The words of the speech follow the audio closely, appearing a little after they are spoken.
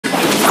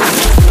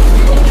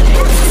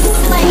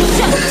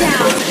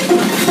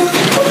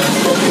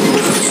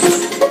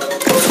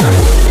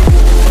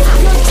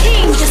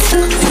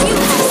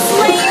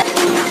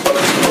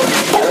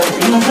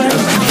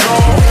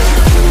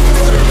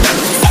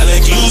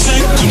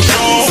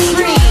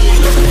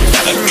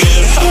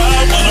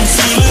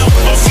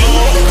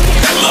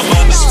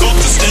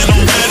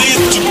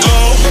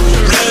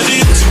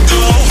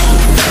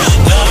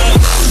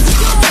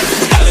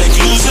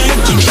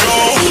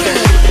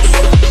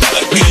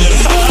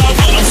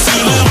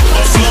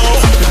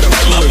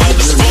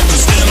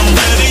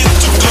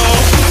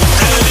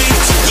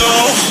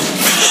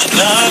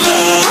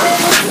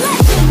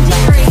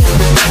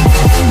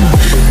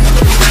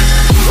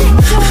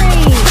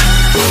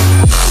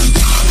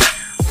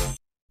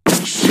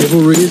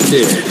rivalry is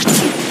dead.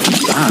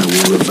 I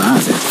will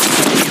revive it.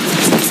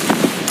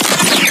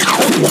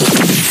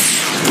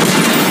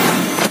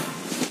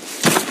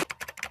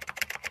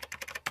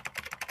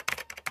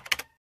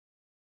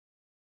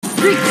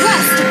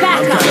 Request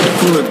backup! I've got a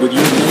bullet with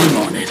your name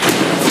on it.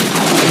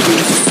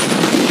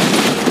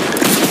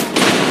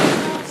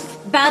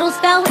 Battle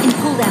spell in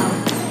cooldown.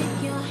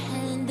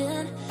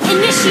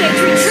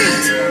 Initiate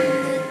retreat!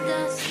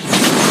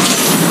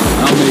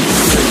 I'll make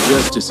sure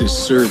justice is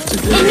served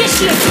today.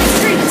 Initiate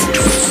retreat!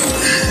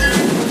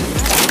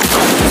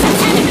 An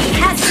enemy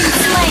has been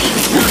slain!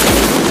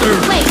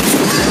 Wait!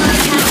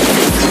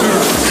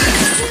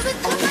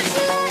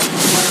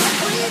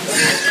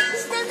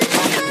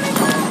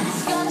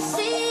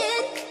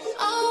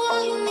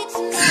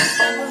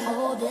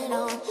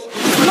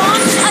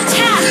 Launch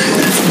attack!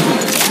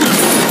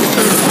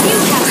 You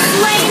have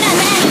slain an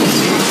enemy!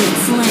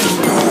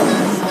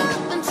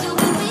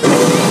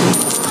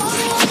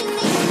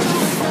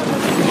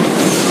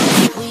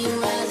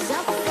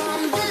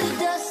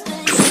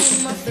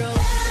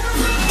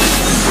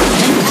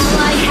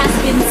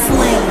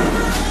 Slain.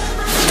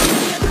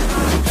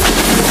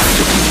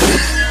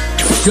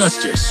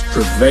 Justice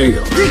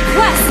prevails.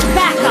 Request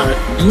backup!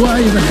 Do I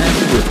even have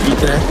to repeat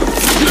that?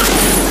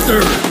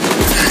 Sir!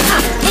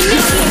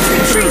 Initiate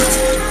retreat!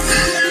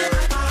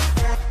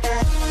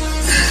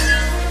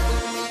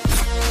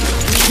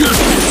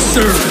 Justice,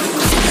 sir!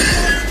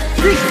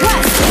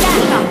 Request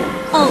backup!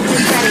 Ult is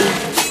ready.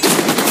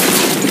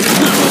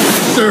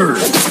 Sir!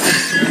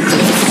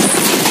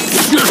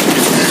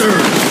 Justice, sir!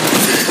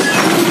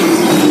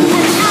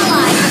 An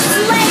ally has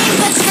slain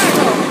the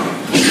turtle!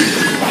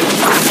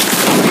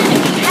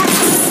 Enemy has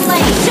been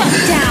slain! Shut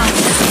down!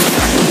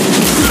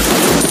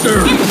 Sir!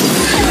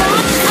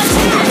 Launch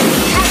attack!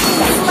 Has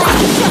been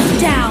slain! Shut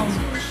down!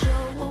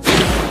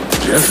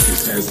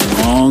 Justice has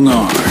long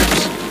arms.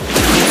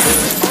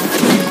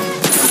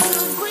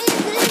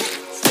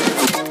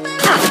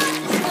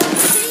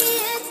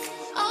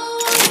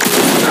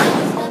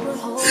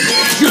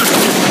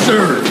 Justice,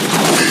 sir!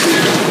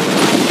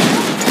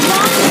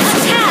 Launch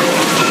attack!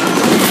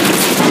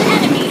 An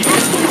enemy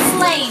has been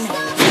slain!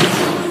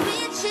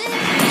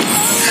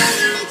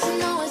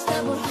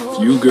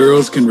 Few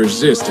girls can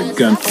resist a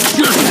gun.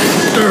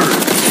 Justice, sir!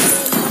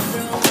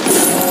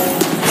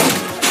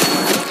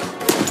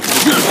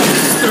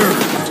 Justice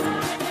served.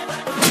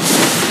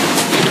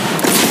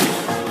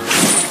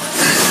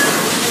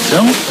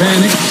 Don't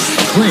panic.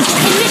 Clint.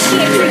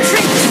 Initiate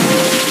retreat!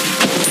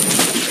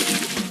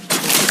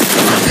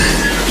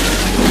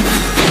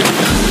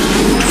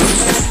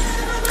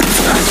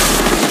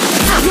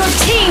 Your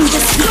team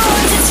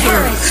destroyed a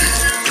turret!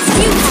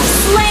 You have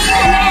slain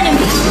an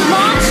enemy!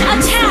 Launch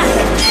attack!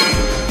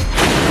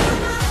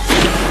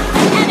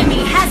 An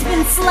enemy has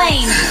been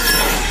slain!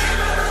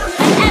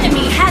 An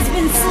enemy has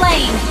been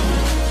slain!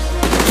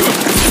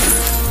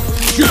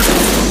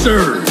 Justice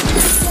served.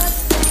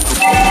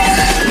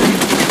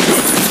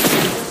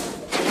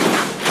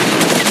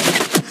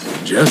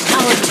 Justice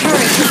Our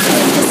turret has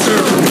been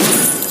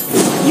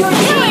destroyed! Your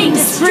killing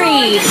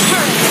spree!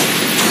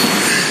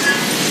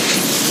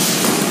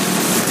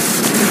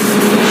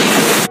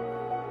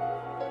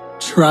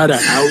 try to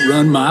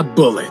outrun my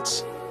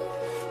bullets.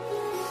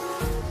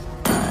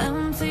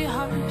 Enemy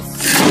has been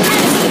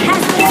slain.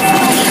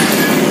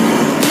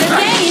 The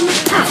game.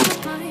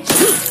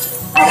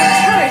 Our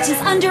turret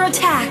is under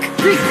attack.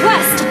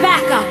 Request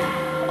backup.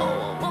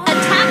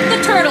 Attack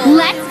the turtle.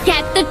 Let's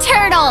get the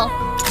turtle.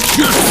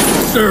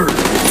 Yes, sir.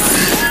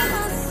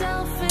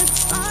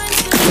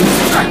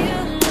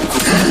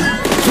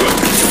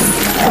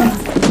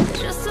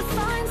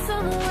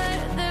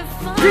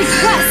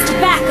 Request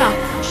backup.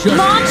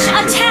 Launch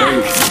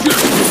attack.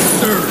 Yes,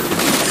 sir.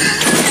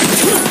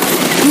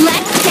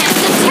 Let's get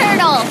the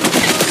turtle.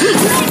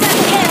 Mega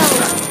kill.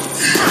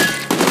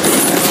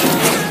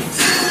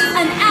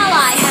 An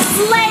ally has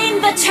slain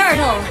the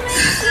turtle.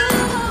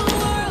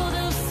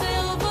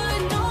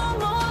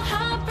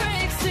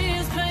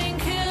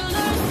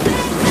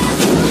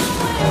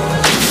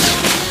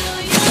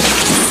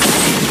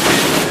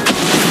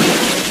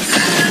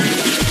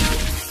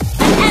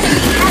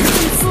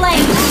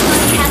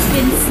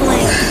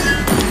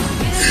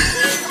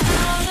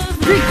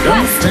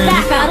 Request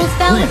back battle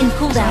spell in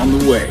cooldown. On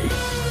the way.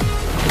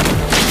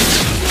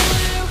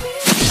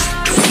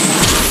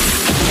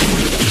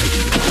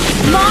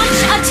 Launch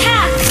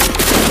attack!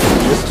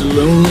 Just a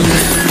lonely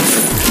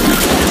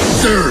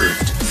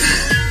served.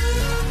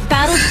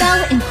 Battle spell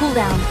in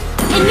cooldown.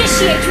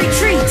 Initiate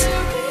retreat.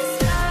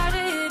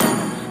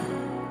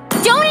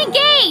 Don't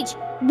engage!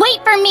 Wait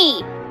for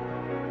me!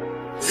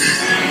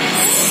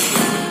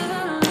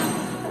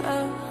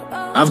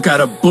 I've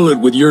got a bullet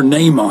with your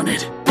name on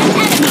it.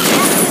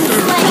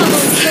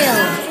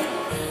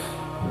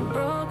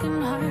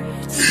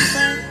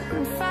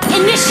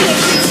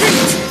 Initiate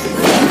retreat!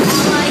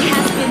 Ally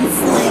has been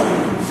slain.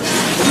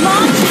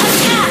 Launch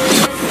attack!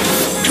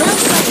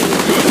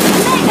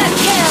 Mega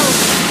kill!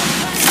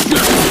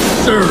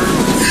 Sir!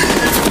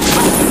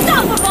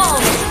 Unstoppable!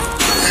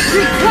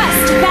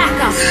 Request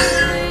backup!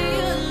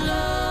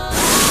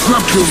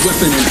 Drop your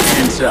weapon and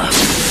hands up.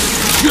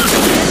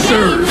 Just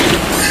served.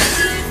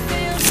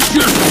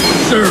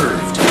 Just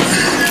served.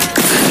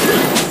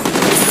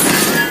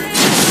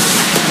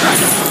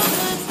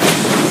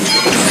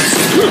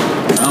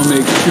 I'll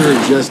make sure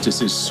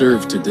justice is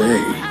served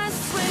today.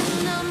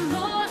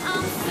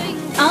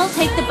 I'll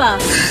take the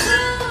buff.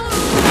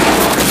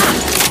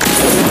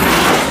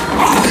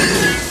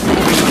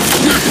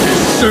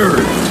 Just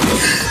served.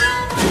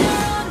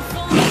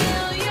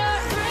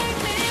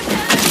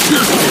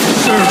 Just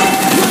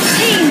served. Your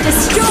team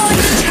destroyed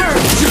the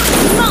turret.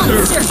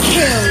 Monster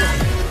kill.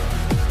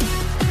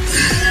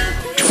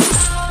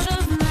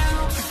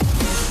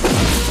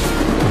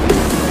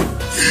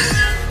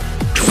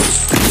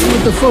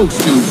 What the folks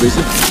do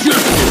visit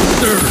justice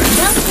served.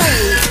 Well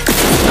played.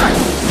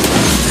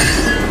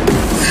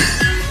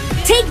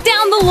 Take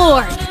down the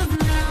Lord.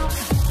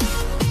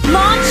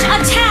 Launch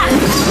attack.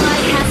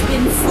 Ally has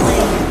been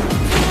slain.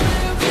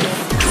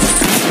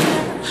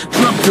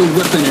 Drop your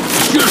weapon and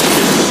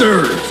justice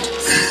served.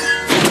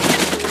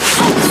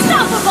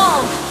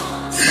 Unstoppable.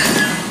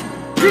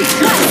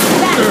 Request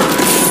backup.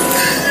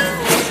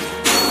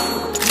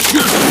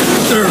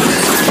 Justice served.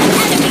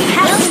 Enemy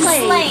has been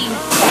slain.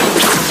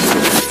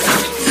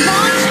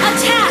 Launch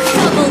attack.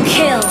 Double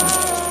kill.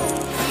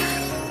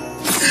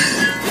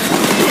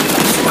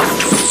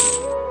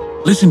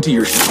 Listen to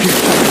your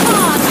spirit.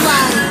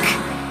 Godlike.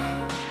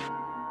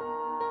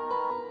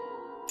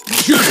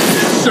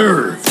 Justice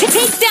served.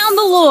 Take down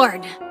the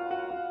Lord.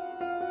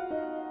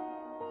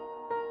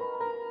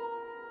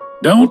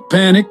 Don't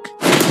panic.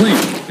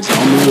 Clint is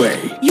on the way.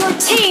 Your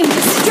team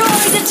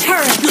destroyed the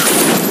turret.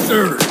 Justice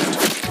served.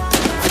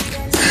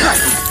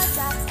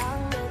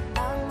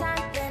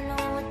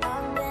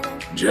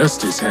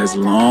 Justice has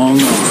long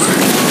arms.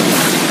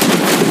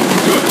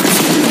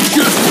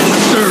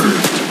 Justice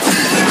served.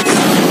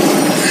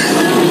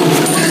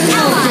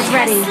 Ally is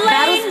ready.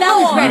 Battle spell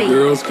is You ready.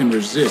 girls can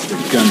resist a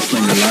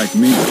gunslinger like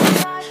me.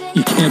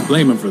 You can't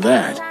blame them for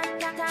that.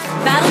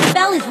 Battle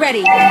spell is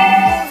ready.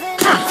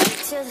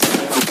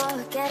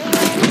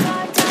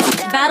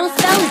 Battle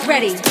spell is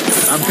ready.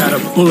 I've got a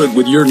bullet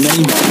with your name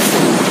on it.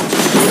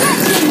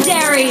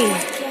 Legendary.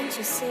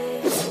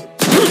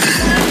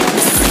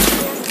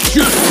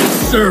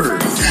 Justice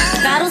served.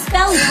 Battle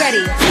spell is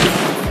ready.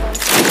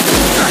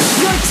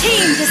 Your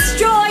team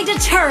destroyed a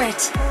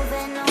turret.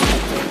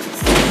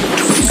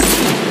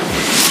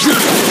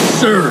 Justice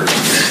served.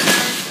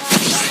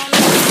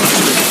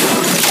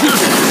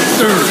 Justice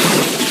served.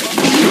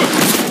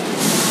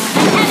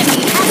 An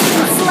enemy has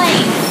been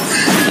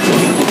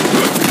slain.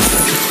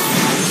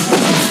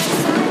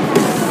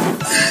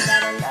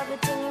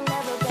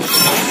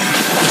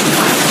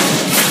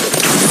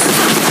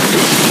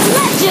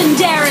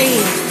 Legendary.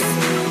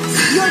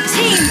 Your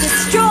team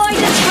destroyed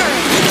a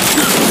turret.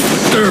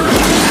 Served.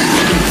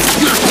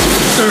 Justice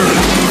served.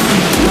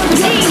 Your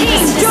team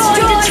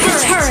destroyed a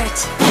turret.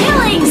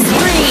 Killing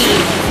spree.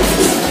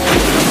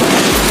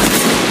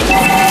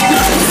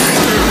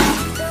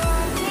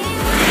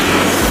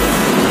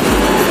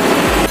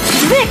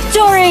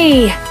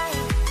 Victory!